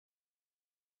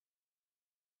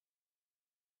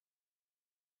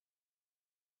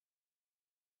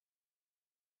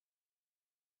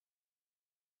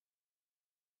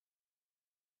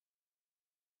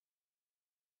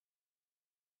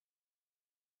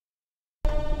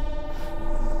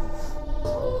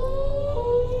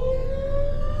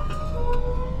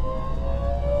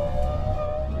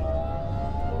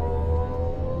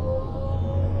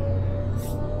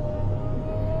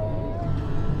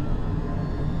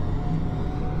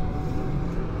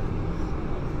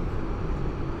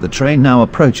The train now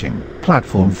approaching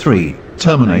platform 3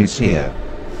 terminates here.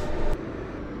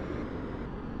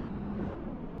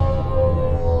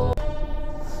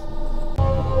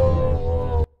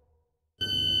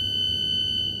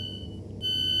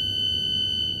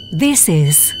 This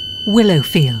is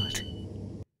Willowfield.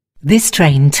 This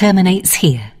train terminates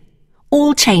here.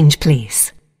 All change,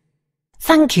 please.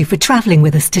 Thank you for travelling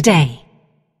with us today.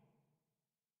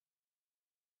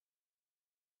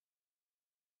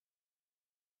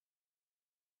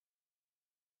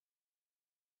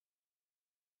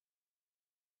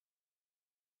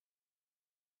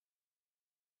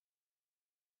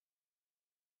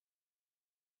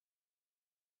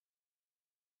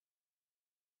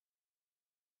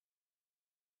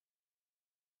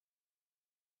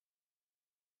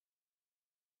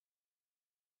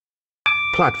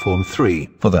 Platform 3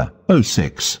 for the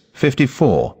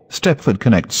 0654 Stepford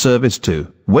Connect service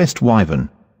to West Wyvern.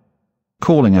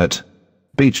 Calling at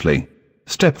Beachley,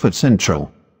 Stepford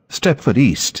Central, Stepford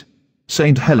East,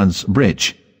 St Helens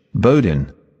Bridge,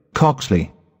 Bowden,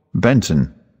 Coxley,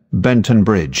 Benton, Benton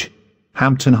Bridge,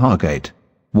 Hampton Hargate,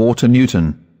 Water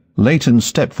Newton, Leighton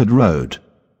Stepford Road,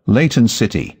 Leighton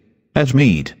City,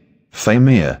 Edgemead,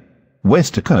 Fairmere,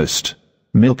 Wester Coast,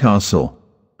 Milcastle,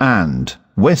 and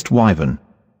West Wyvern.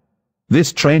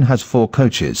 This train has 4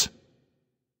 coaches.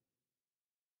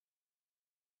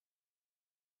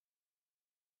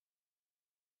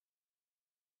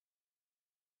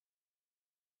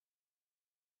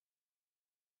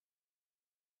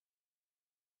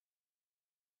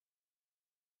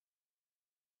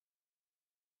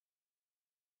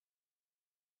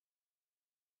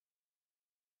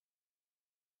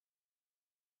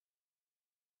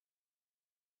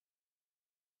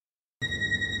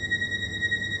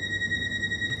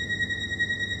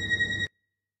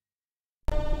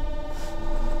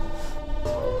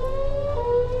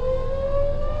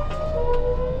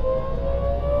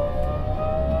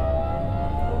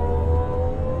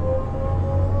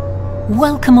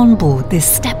 Welcome on board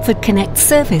this Stepford Connect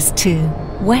service to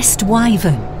West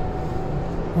Wyvern.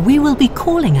 We will be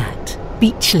calling at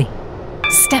Beachley,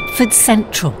 Stepford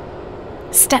Central,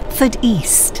 Stepford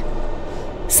East,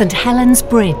 St Helens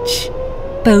Bridge,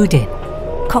 Bowden,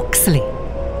 Coxley,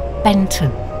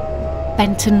 Benton,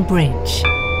 Benton Bridge,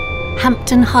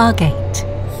 Hampton Hargate,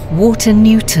 Water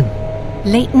Newton,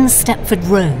 Leighton Stepford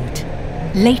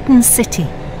Road, Leighton City,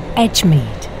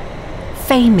 Edgemead,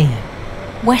 Fairmere,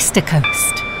 Wester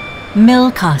Coast,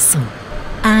 Milcastle,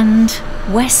 and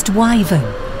West Wyvern.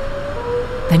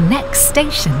 The next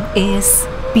station is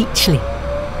Beachley.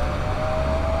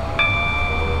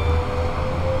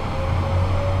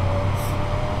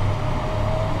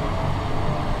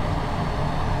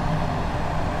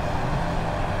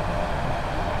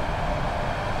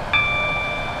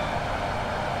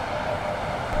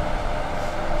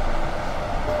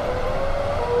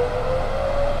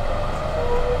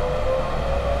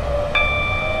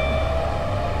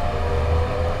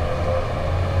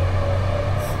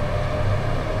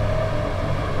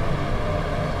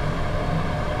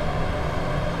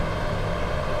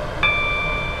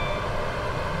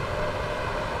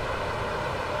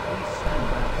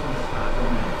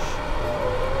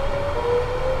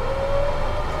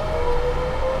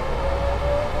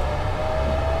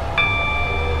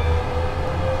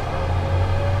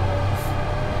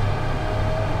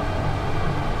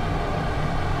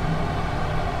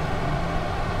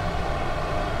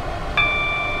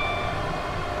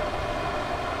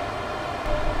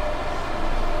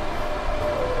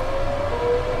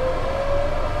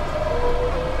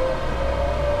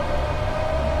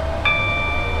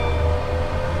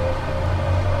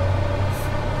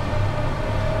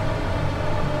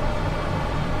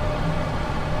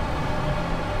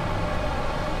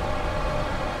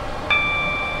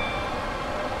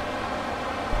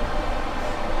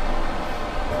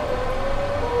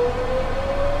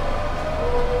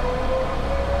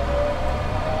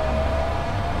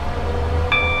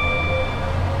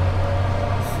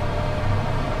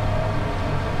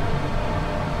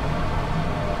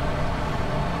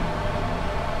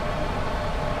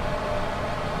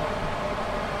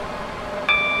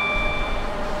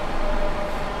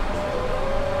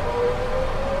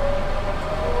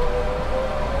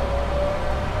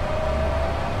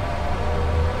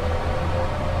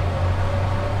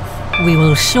 We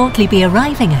will shortly be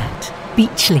arriving at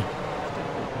Beachley.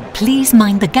 Please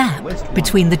mind the gap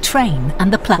between the train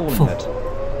and the platform.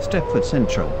 Stepford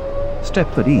Central,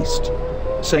 Stepford East,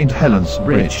 St Helens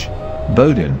Bridge,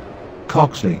 Bowden,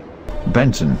 Coxley,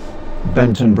 Benton,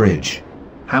 Benton Bridge,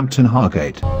 Hampton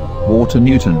Hargate, Water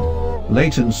Newton,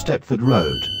 Leighton Stepford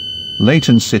Road,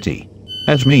 Leighton City,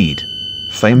 Edgemead,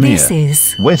 Famere, This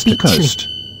is Wester Beachley. Coast,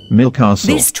 Milcastle,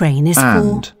 This train is for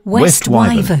and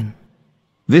Westwyvern.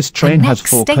 This train The has next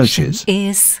 4 station coaches.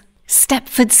 is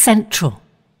Stepford Central.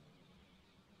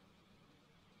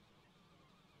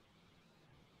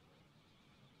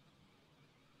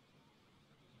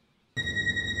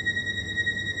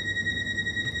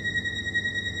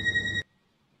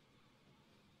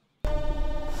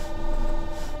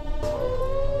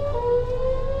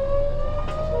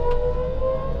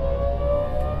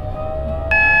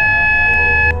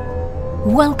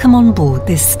 Welcome on board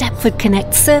this Stepford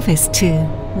Connect service to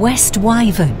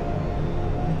Westwyvern.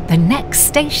 The next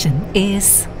station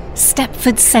is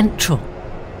Stepford Central.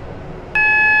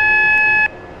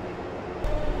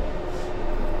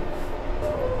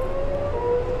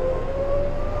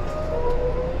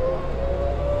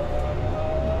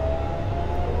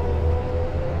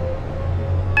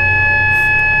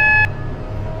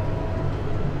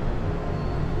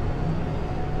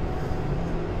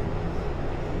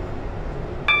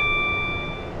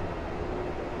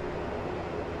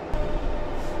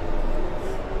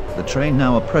 The train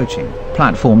now approaching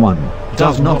platform 1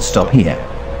 does not stop here.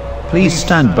 Please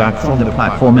stand back from the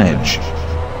platform edge.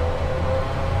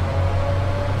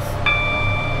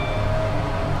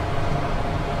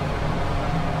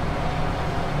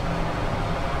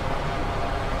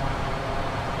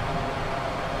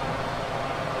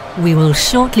 We will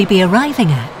shortly be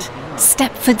arriving at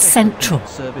Stepford Central.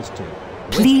 Service to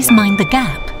Please mind the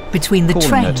gap between the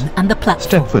train Coordinate. and the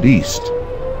platform. Stepford East,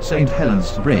 St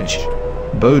Helens Bridge,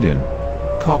 Bowden,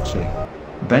 Coxley,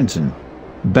 Benton,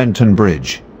 Benton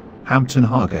Bridge, Hampton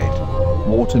Hargate,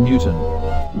 Water Newton,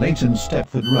 Leighton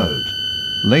Stepford Road,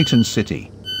 Leighton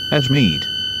City, Edgemead,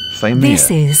 Famere,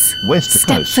 This is Wester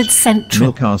Coast, Stepford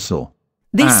Central. Milcastle.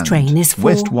 This and train is for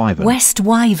Westwyvern.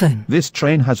 Westwyvern. This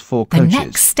train has 4 The coaches.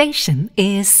 next station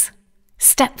is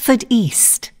Stepford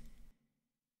East.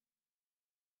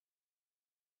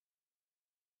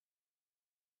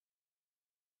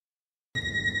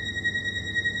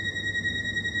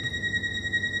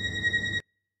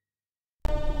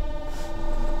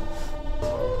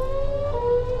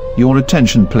 Your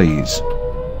attention please.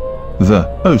 The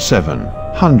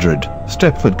 0700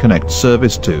 Stepford Connect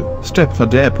service to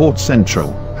Stepford Airport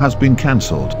Central has been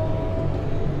cancelled.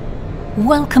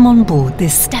 Welcome on board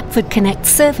this Stepford Connect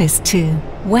service to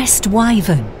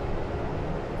Westwyvern.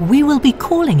 We will be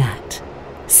calling at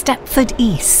Stepford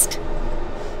East,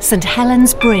 St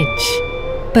Helens Bridge,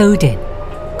 Bowden,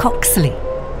 Coxley,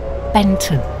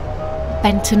 Benton,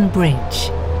 Benton Bridge,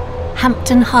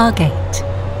 Hampton Hargate,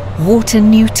 Water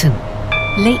Newton,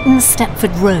 Leighton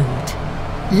Stepford Road,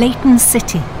 Leighton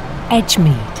City,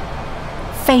 Edgemead,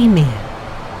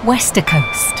 Famere, Wester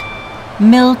Coast,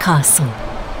 Milcastle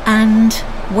and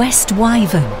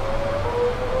Westwyvern.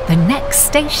 The next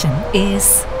station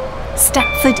is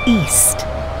Stepford East.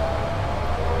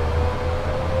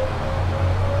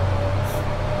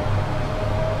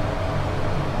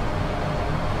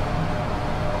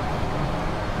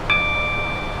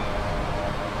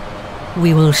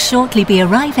 We will shortly be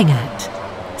arriving at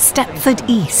Stepford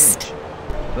East.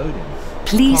 Bowden,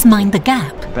 Please mind the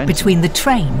gap between the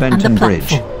train and Benton the Bridge,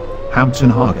 platform. Hampton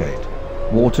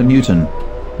Hargate, Water Newton,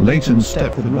 Leighton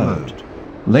Stepford Road,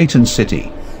 Leighton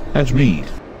City, Edgemead,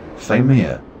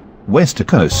 Famere, Wester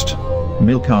Coast,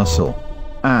 Milcastle,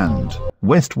 and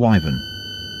Westwyvern.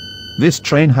 This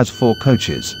train has 4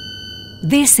 coaches.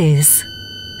 This is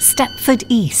Stepford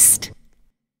East.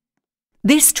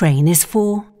 This train is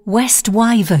for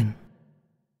Westwyvern.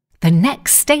 The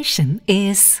next station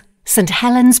is St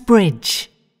Helens Bridge.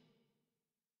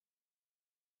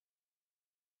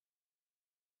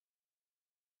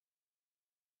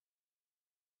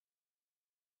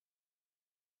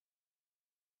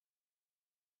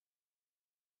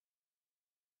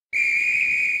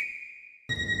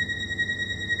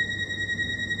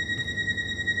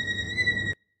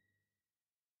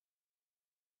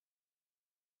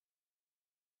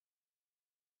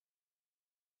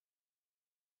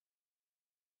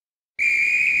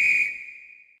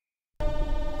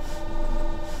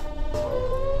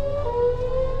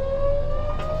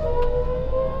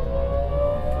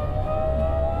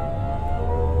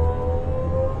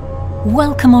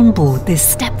 Welcome on board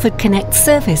this Stepford Connect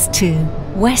service to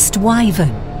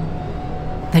Westwyvern.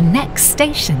 The next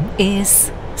station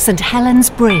is St Helens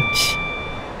Bridge.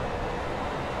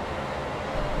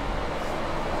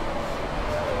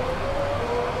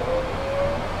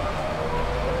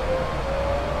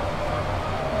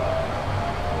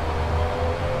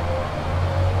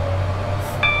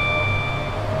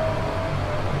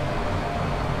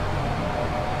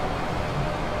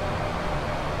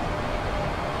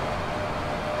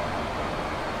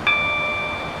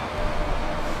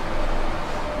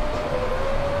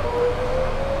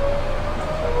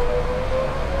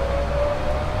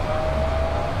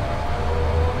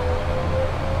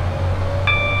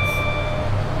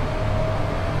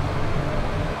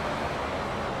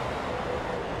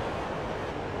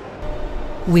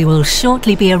 We will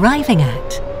shortly be arriving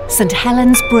at St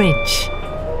Helens Bridge.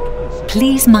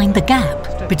 Please mind the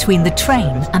gap between the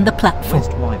train and the platform.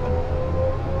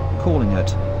 Westwyvern. Calling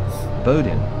at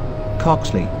Bowden,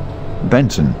 Coxley,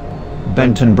 Benton,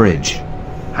 Benton Bridge,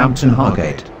 Hampton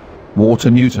Hargate, Water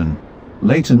Newton,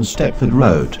 Leighton Stepford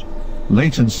Road,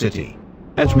 Leighton City,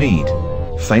 Edgemead,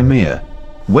 Famere,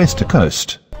 Wester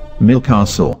Coast,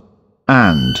 Milcastle,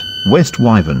 and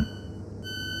Westwyvern.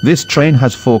 This train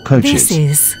has 4 coaches. This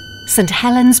is St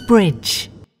Helens Bridge.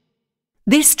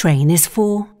 This train is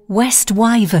for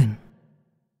Westwyvern.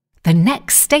 The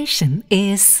next station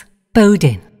is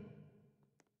Bowden.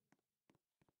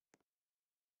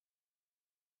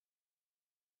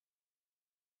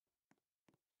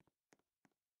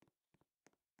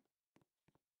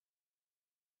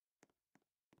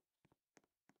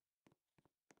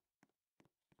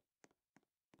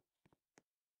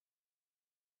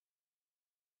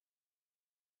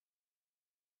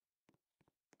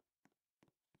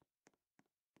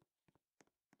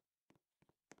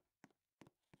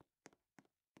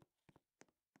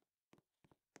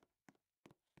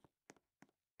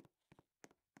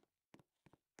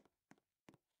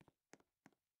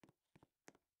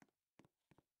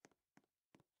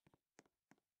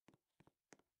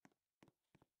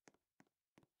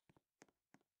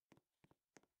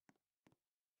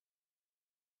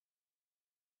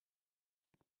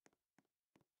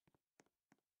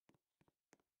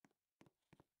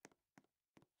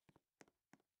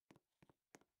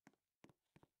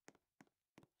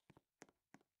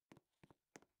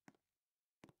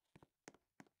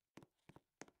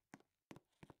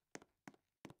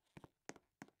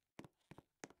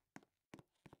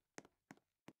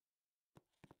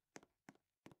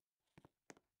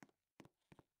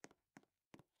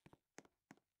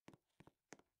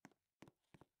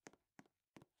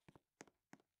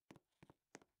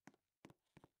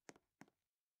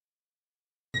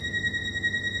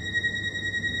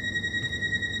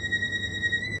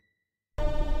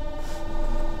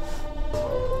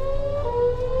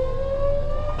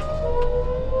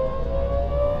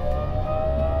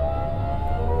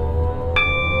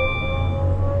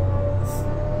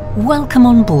 Welcome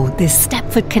on board this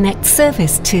Stepford Connect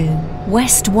service to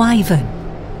Westwyvern.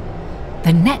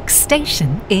 The next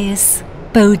station is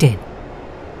Bowden.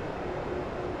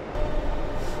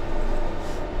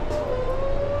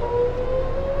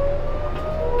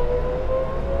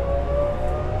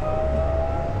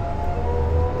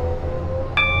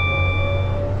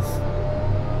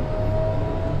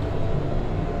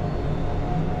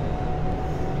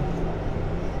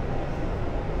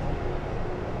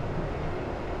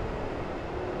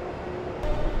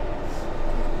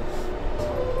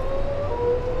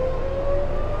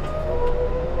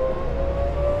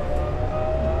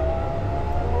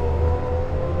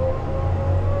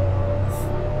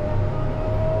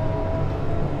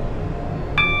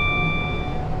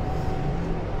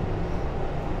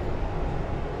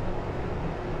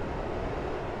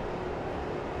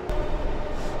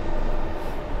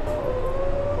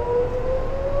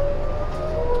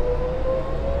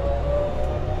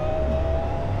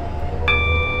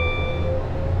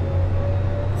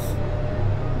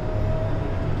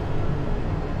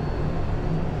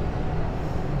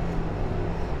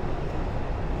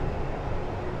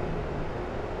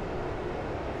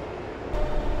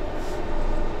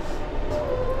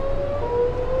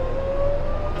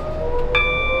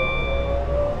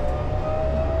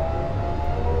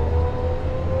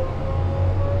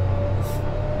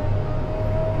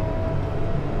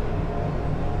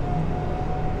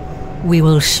 We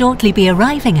will shortly be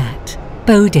arriving at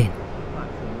Bowden.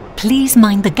 Please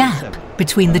mind the gap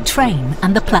between the train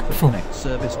and the platform.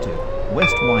 Service to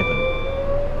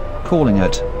Westwyvern. Calling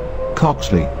at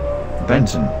Coxley,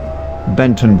 Benton,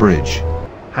 Benton Bridge,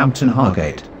 Hampton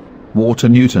Hargate, Water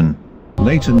Newton,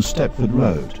 Leighton Stepford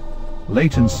Road,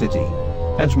 Leighton City,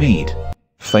 Edgemead,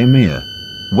 Famere,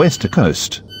 Wester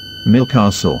Coast,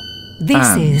 Milcastle, This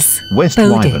and is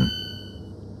Westwyvern. Bowden.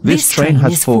 This train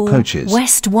has is 4 for coaches.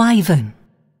 Westwyvern.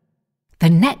 The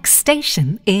next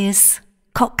station is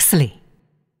Coxley.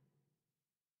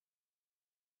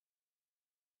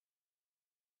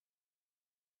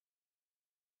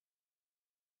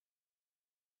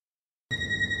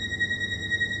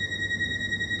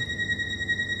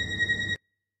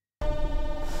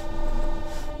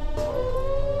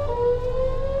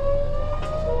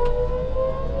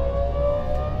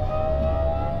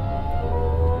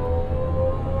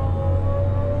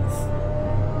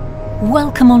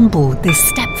 Welcome on board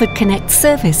this Stepford Connect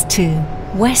service to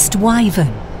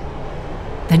Westwyvern.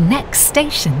 The next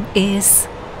station is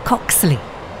Coxley.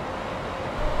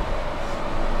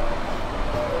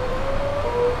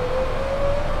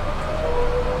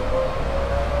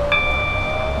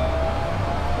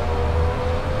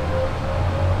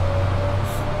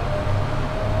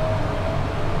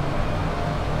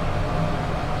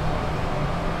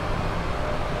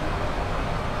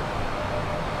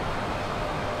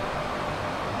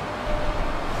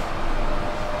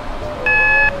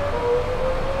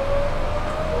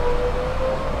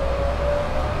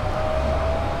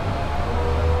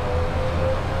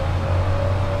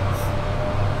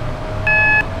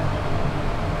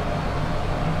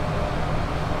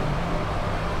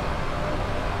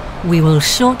 We will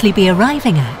shortly be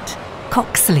arriving at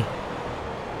Coxley.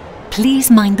 Please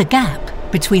mind the gap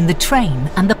between the train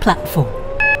and the platform.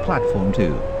 Platform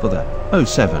 2 for the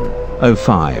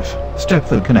 0705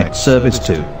 Stepford Connect service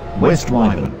to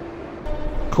West-Wyvern.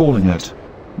 Calling at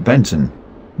Benton,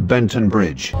 Benton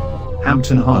Bridge,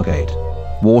 Hampton Hargate,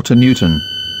 Water Newton,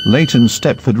 Leighton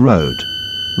Stepford Road,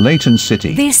 Leighton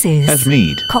City, This is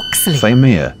Edgemead, Coxley.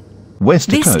 Famere, West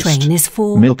This Coast, train is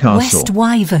for Milcastle,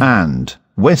 West-Wyvern. and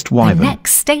West-Wyvern. The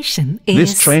next station is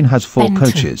This train has 4 Benton.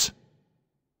 coaches.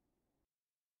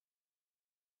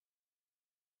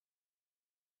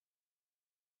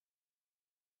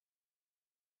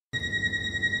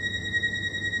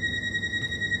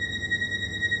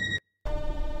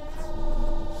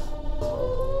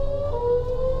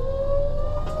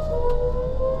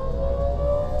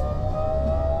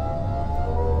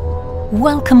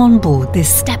 Welcome on board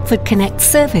this Stepford Connect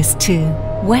service to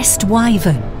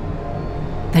West-Wyvern.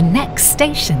 The next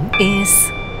station is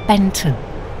Benton.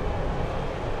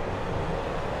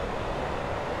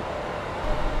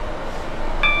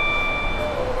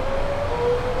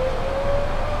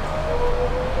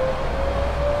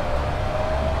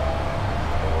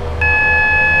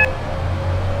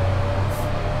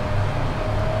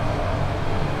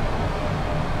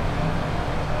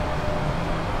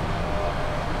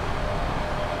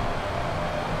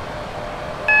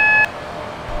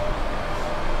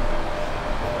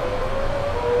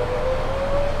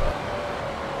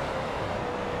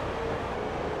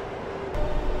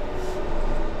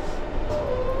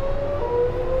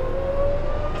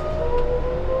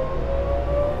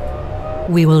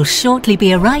 We will shortly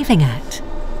be arriving at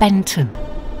Benton.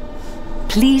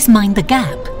 Please mind the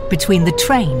gap between the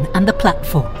train and the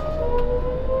platform.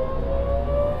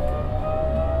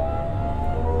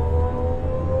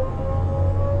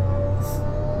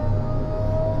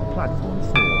 Platform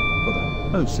 4 for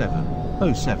the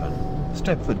 0707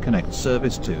 Stepford Connect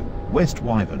service to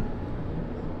West-Wyvern.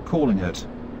 Calling at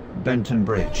Benton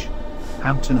Bridge,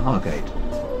 Hampton Hargate,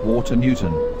 Water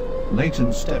Newton, Leighton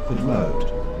Stepford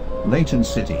Road, Leighton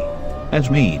City,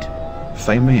 Edgemead,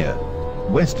 Famere,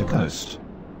 West Coast,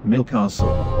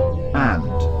 Milcastle,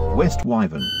 and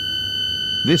West-Wyvern.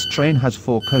 This train has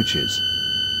 4 coaches.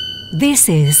 This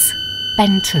is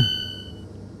Benton.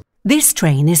 This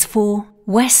train is for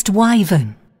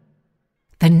West-Wyvern.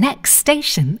 The next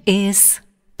station is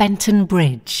Benton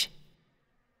Bridge.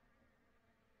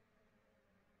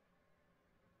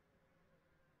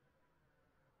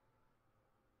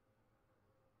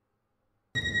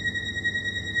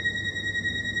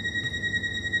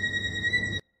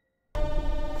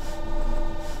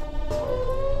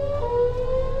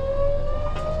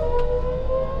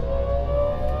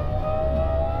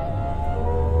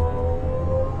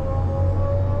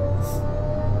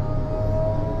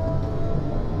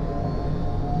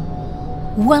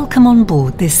 Welcome on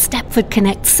board this Stepford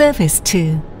Connect service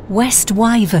to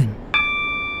West-Wyvern.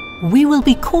 We will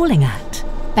be calling at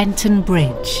Benton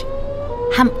Bridge,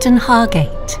 Hampton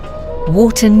Hargate,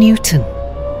 Water Newton,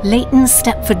 Leighton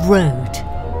Stepford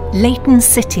Road, Leighton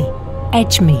City,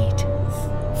 Edgemead,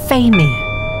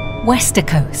 Famere,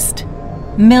 Westercoast,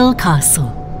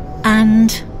 Milcastle,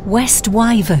 and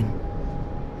West-Wyvern.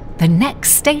 The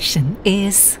next station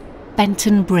is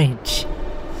Benton Bridge.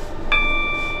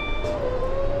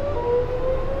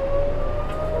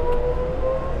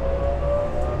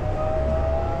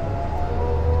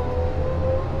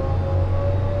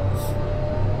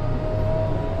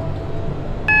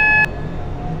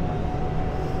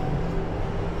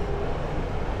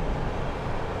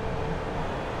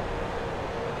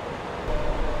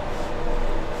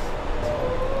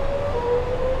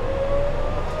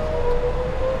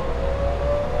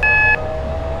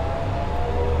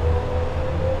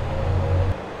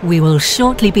 We will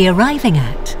shortly be arriving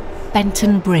at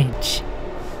Benton Bridge.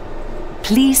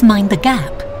 Please mind the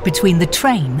gap between the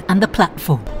train and the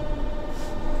platform.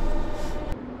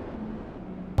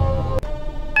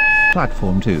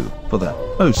 Platform 2 for the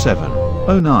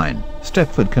 0709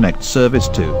 Stepford Connect service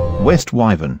to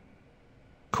West-Wyvern.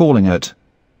 Calling at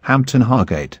Hampton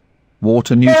Hargate,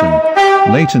 Water Newton,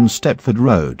 Leighton Stepford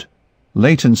Road,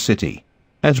 Leighton City,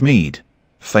 Edgemead,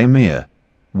 Famere,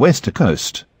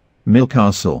 Westercoast,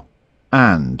 Milcastle,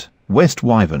 and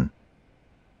West-Wyvern.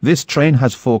 This train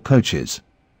has 4 coaches.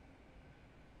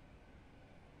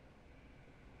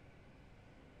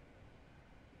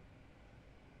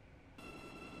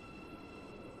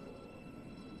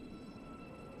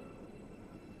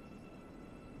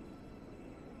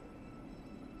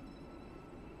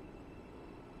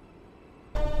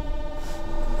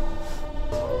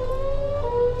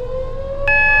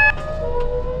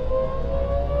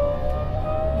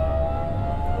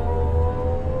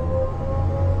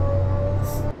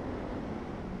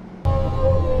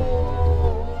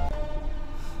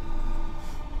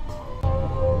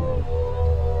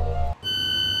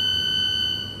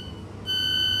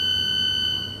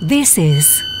 This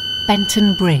is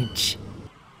Benton Bridge.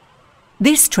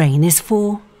 This train is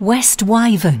for West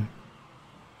Wyvern.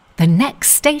 The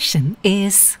next station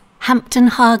is Hampton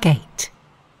Hargate.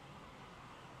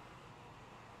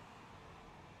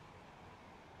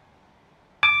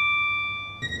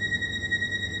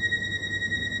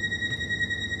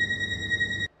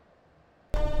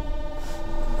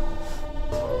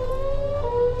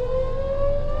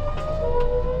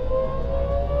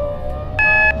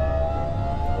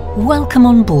 Welcome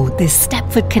on board this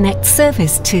Stepford Connect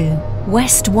service to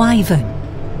West Wyvern.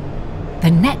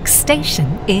 The next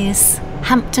station is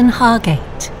Hampton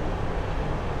Hargate.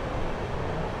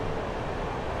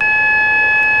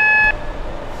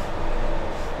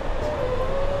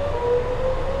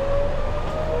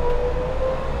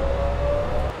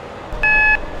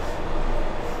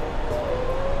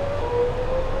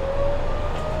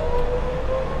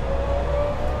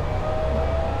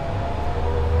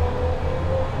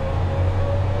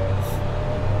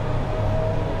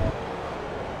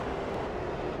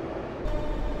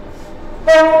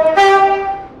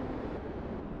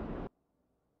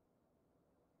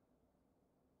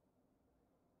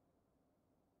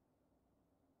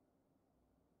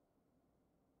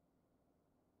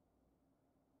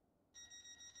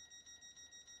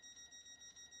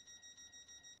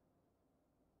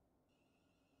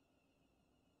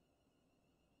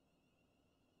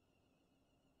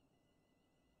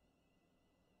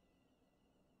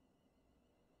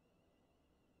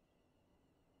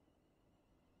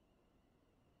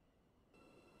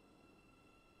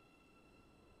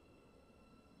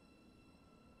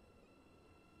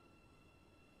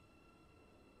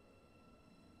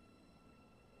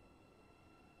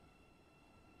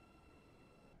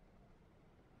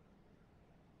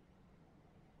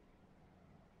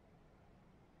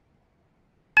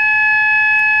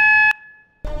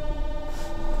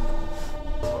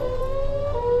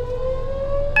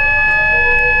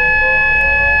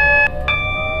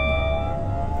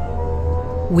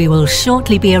 We will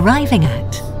shortly be arriving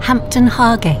at Hampton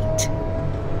Hargate.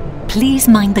 Please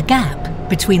mind the gap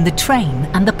between the train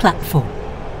and the platform.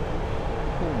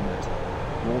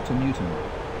 Walter Newton,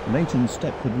 Leighton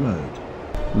Stepford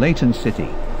Road, Leighton City,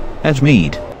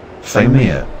 Edgemead,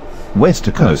 Famere,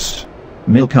 Wester Coast,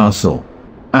 Milcastle,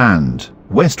 and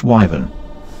West Wyvern.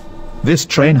 This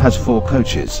train has 4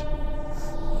 coaches.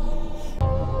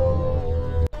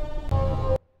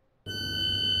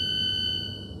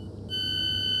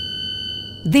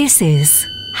 This is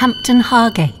Hampton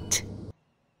Hargate.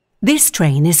 This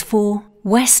train is for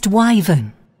West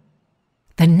Wyvern.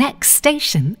 The next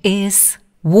station is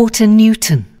Walter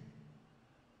Newton.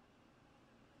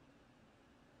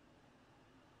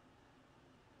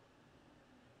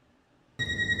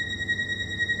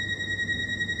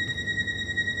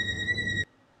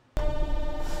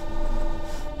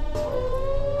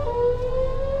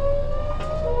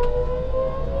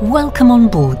 Welcome on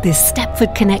board this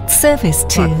Stepford Connect service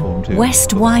to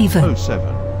West Wyvern.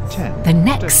 The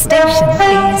next station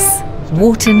is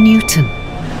Walter Newton.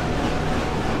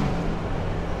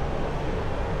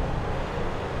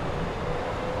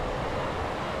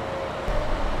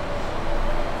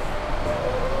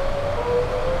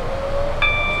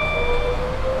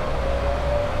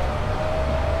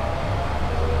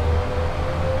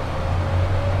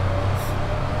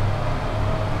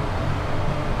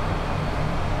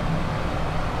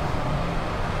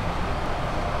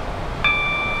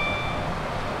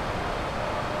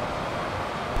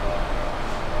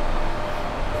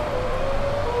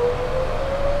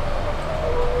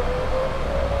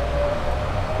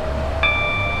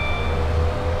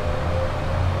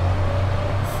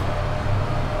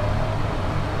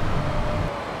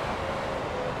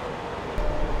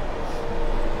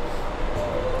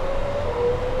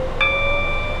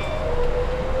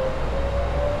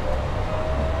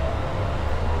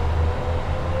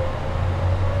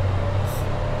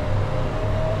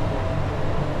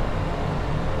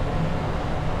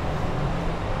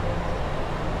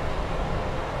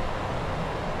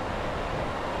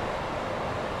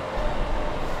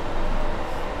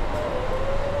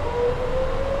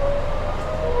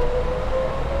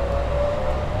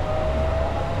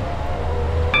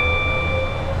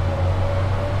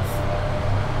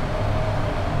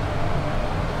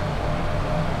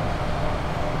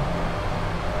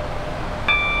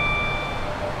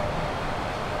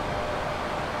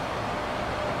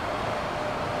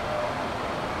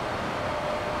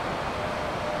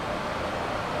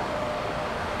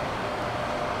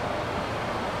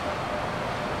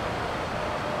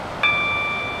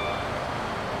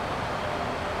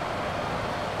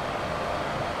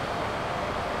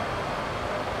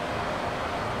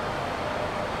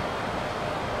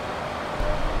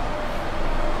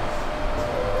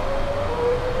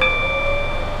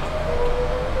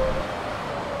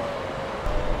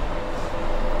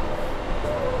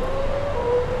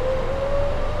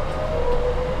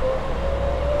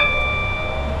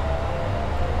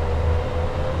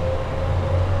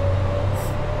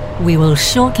 We will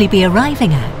shortly be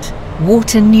arriving at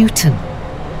Water Newton.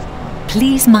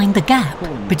 Please mind the gap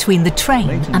between the train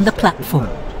and the platform.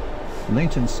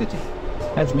 Leighton City,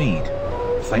 Edgemead,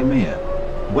 Famere,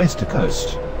 Wester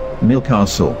Coast,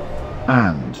 Milcastle,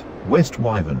 and West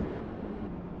Wyvern.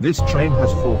 This train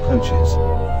has 4 coaches.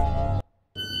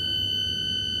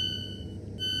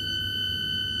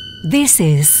 This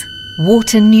is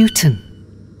Water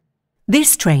Newton.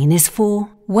 This train is for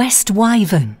West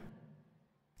Wyvern.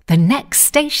 The next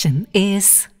station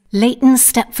is Leighton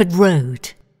Stepford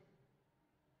Road.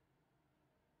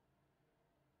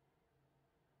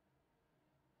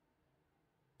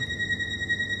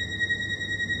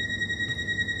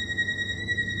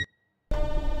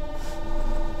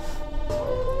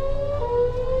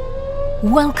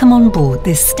 Welcome on board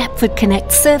this Stepford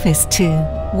Connect service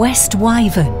to West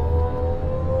Wyvern.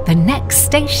 The next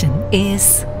station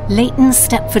is Leighton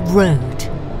Stepford Road.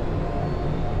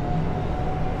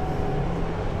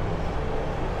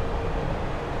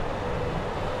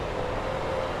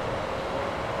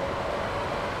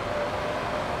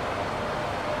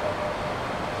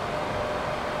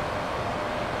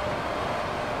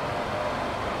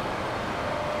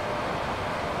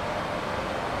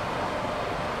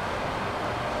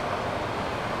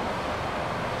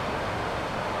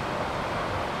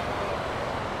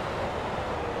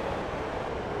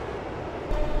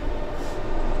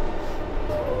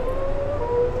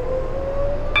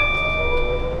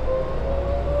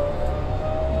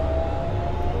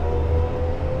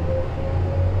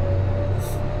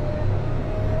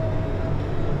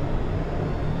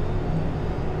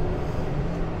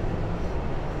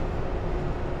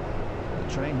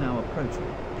 Train now approaching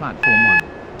platform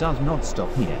 1 does not stop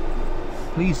here.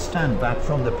 Please stand back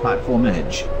from the platform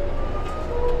edge.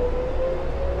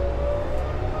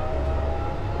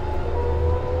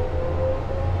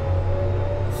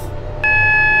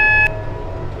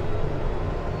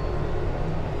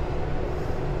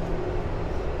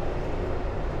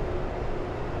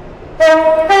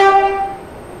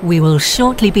 We will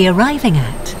shortly be arriving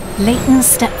at Leighton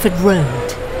Stepford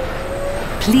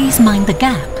Road. Please mind the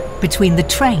gap between the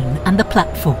train and the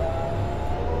platform.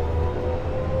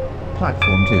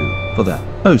 Platform 2 for the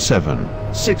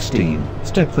 0716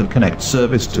 Stepford Connect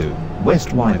service to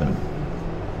West Wyvern.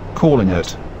 Calling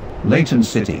at Leighton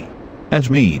City,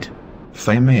 Edgemead,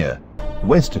 Famere,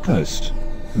 Wester Coast,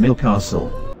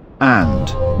 Milcastle,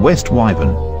 and West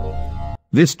Wyvern.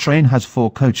 This train has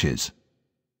 4 coaches.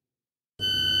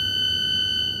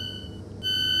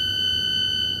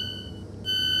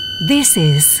 This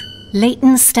is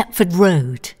Leighton Stepford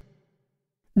Road.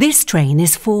 This train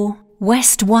is for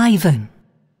West Wyvern.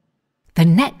 The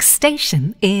next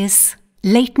station is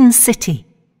Leighton City.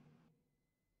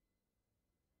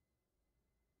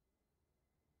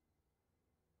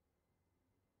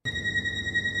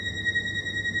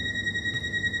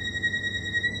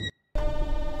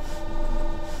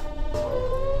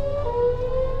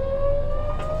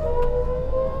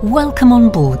 Welcome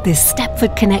on board this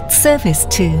Stepford Connect service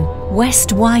to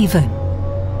West Wyvern.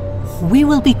 We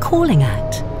will be calling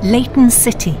at Leighton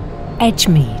City,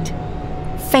 Edgemead,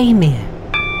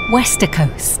 Famere, Wester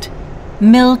Coast,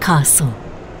 Milcastle,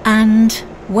 and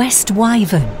West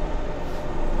Wyvern.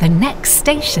 The next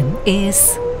station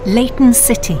is Leighton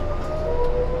City.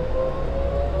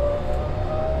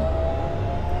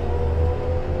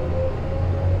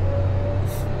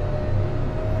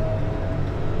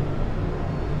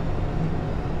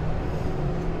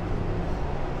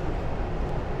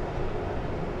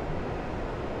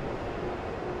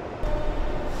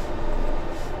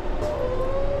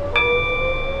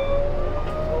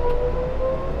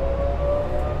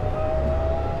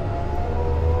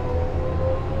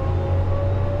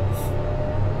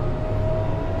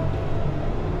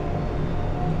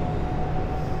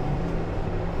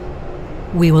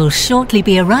 We will shortly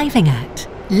be arriving at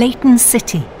Leighton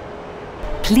City.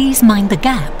 Please mind the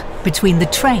gap between the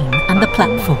train and the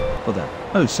platform. For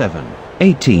the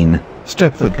 0718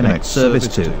 Stepford Connect service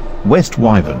to West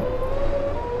Wyvern.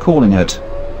 Calling at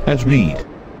Edgemead,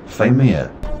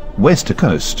 Famere, Wester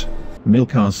Coast,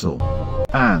 Milcastle,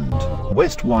 and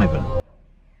West Wyvern.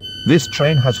 This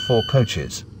train has 4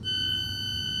 coaches.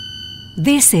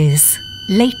 This is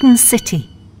Leighton City.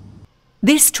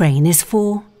 This train is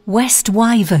for West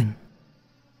Wyvern.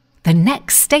 The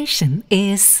next station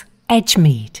is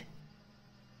Edgemead.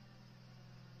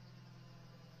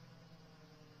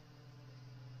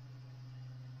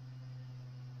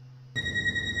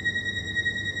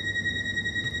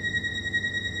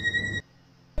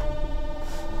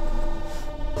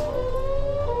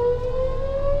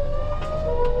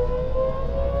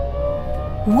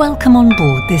 Welcome on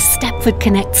board this Stepford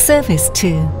Connect service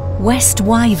to West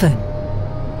Wyvern.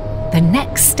 The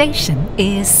next station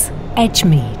is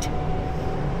Edgemead.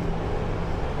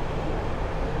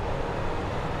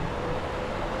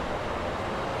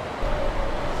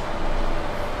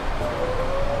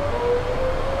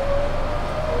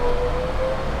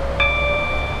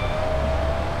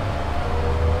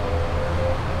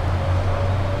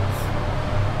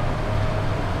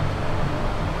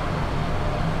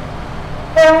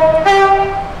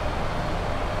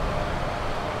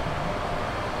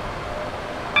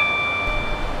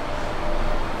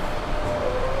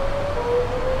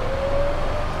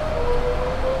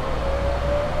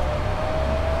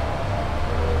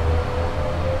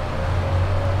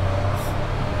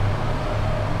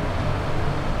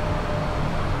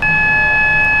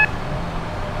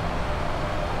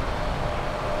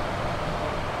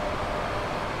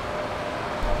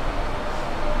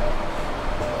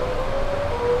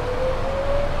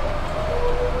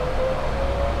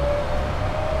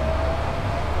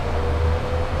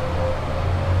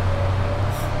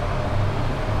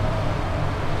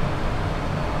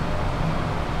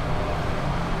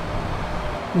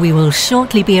 We will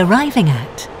shortly be arriving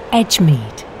at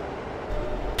Edgemead.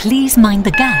 Please mind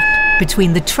the gap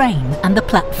between the train and the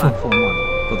platform. Platform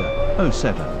 1 for the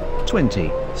 0720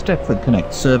 Stepford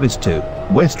Connect service to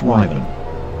West Wyvern.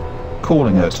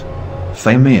 Calling at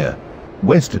Famere,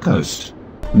 West Coast,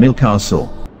 Milcastle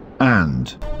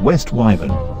and West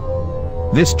Wyvern.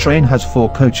 This train has 4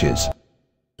 coaches.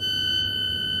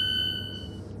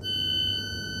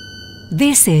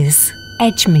 This is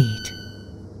Edgemead.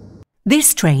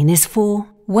 This train is for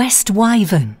West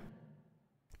Wyvern.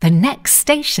 The next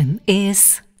station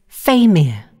is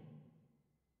Famere.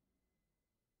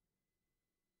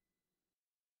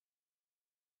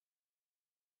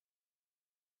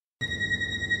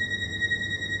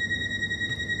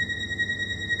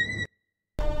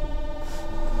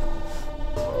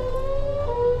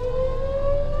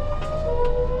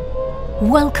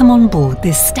 Welcome on board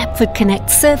this Stepford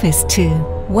Connect service to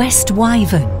West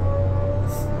Wyvern.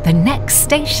 The next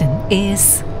station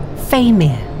is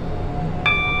Famere.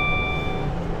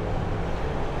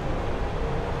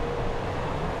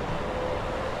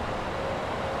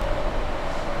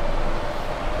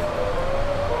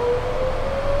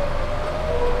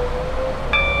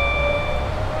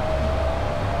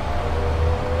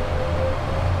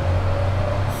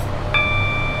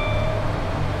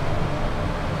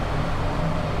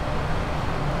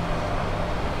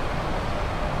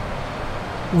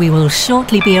 We will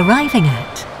shortly be arriving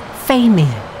at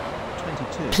Famere.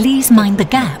 Please mind the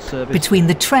gap between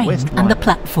the train and the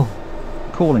platform.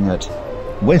 Calling at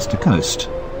West Coast,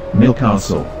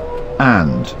 Milcastle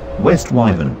and West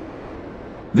Wyvern.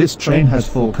 This train has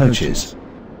 4 coaches.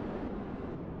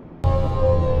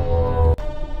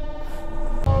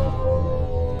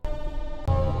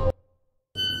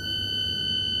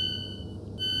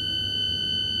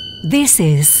 This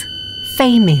is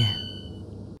Famere.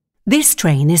 This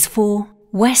train is for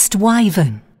West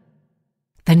Wyvern.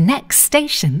 The next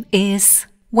station is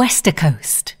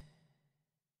Westercoast.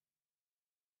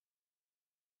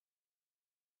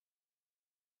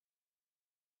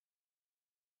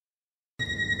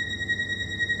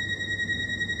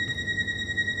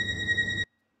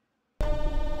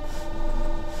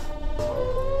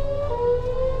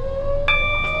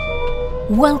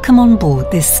 Welcome on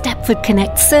board this Stepford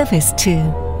Connect service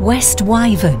to West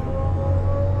Wyvern.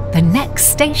 The next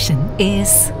station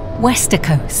is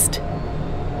Westercoast.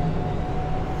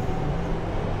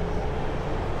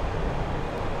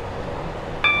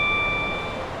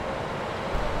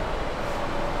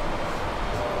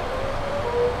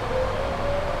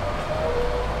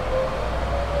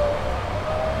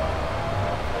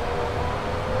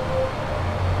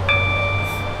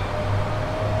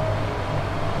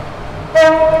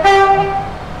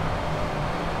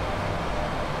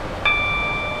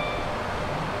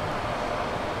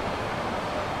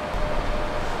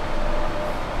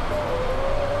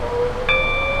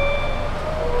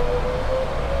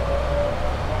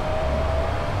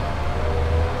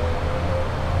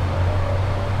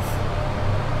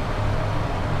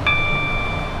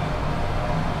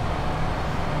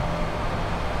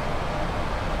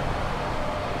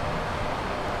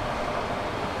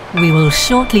 We will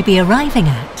shortly be arriving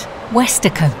at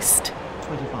Westercoast.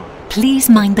 Please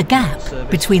mind the gap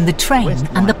between the train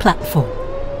and the platform.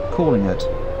 Calling at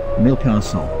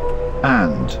Milcastle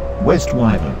and West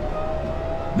Wyvern.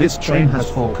 This train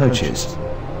has 4 coaches.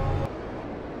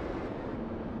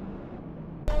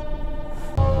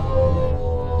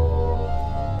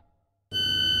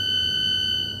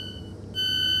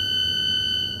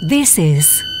 This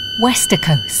is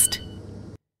Westercoast.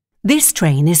 This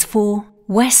train is for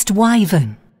West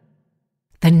Wyvern.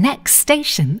 The next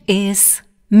station is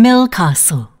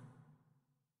Millcastle.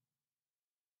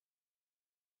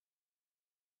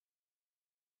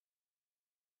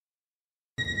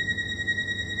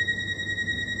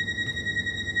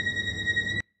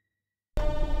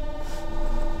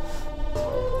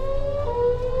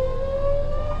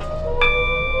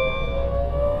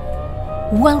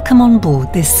 Welcome on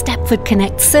board this Stepford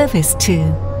Connect service to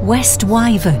West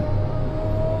Wyvern.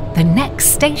 The next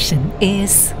station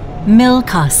is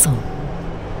Millcastle.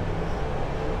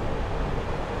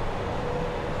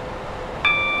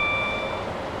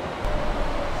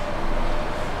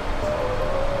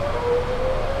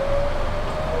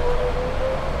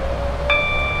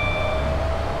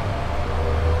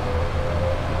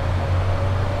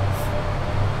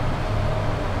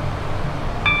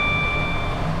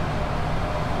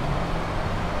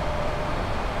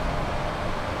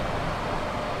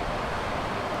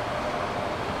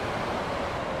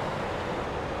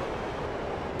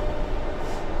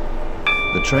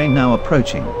 The train now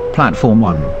approaching platform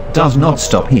 1 does not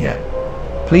stop here.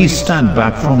 Please stand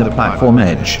back from the platform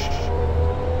edge.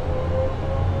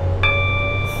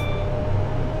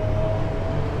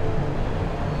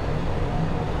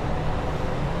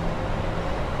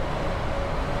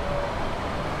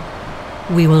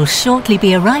 We will shortly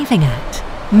be arriving at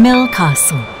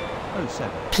Millcastle.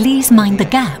 Please mind the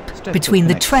gap between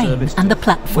the train and the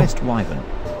platform. West Wyvern.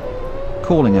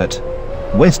 Calling at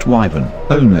West Wyvern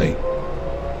only.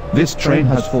 This train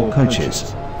has 4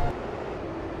 coaches.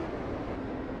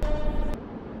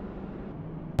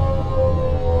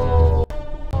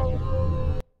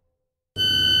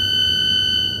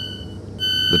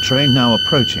 The train now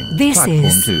approaching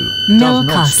platform 2 does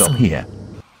not stop here.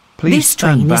 Please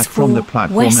stand back from the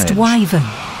platform West edge. Wyvern.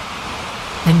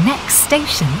 The next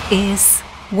station is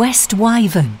West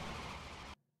Wyvern.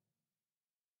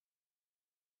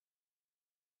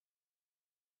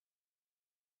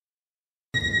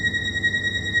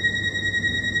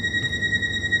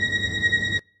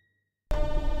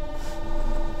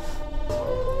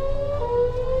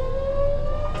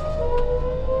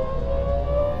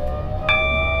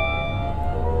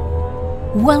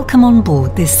 Welcome on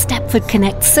board this Stepford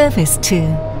Connect service to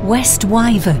West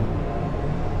Wyvern.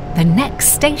 The next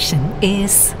station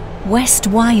is West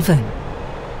Wyvern.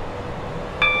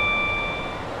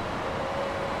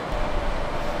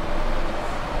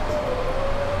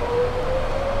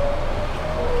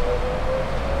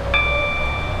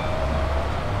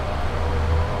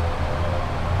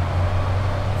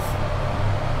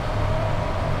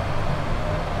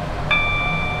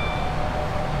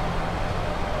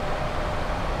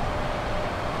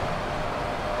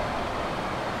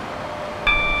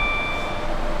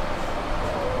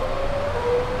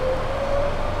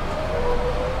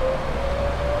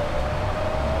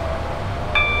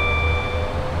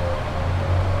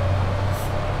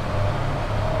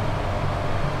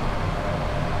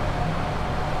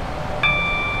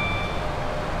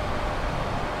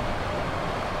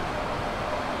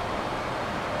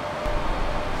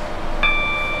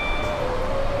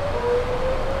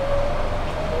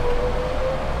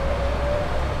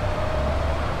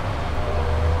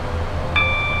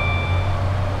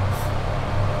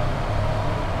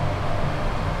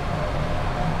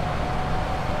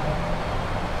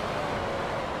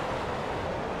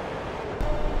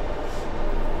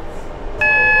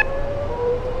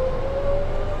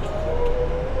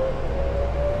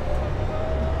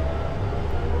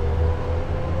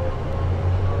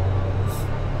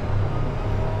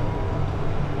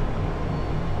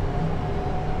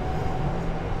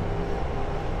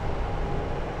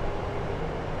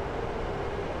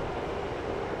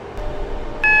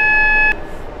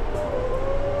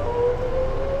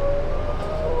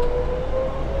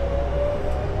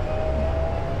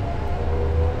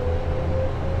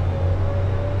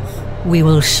 We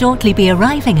will shortly be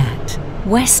arriving at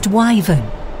West Wyvern.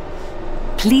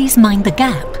 Please mind the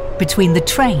gap between the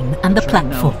train and the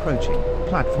platform.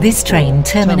 This train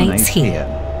terminates here.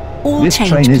 All this change,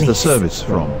 train is please. the service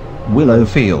from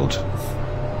Willowfield.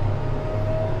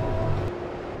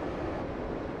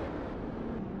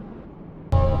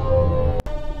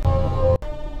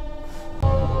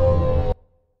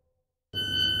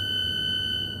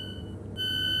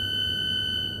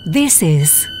 This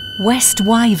is West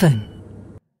Wyvern.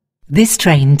 This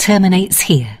train terminates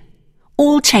here.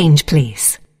 All change,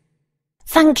 please.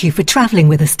 Thank you for travelling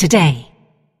with us today.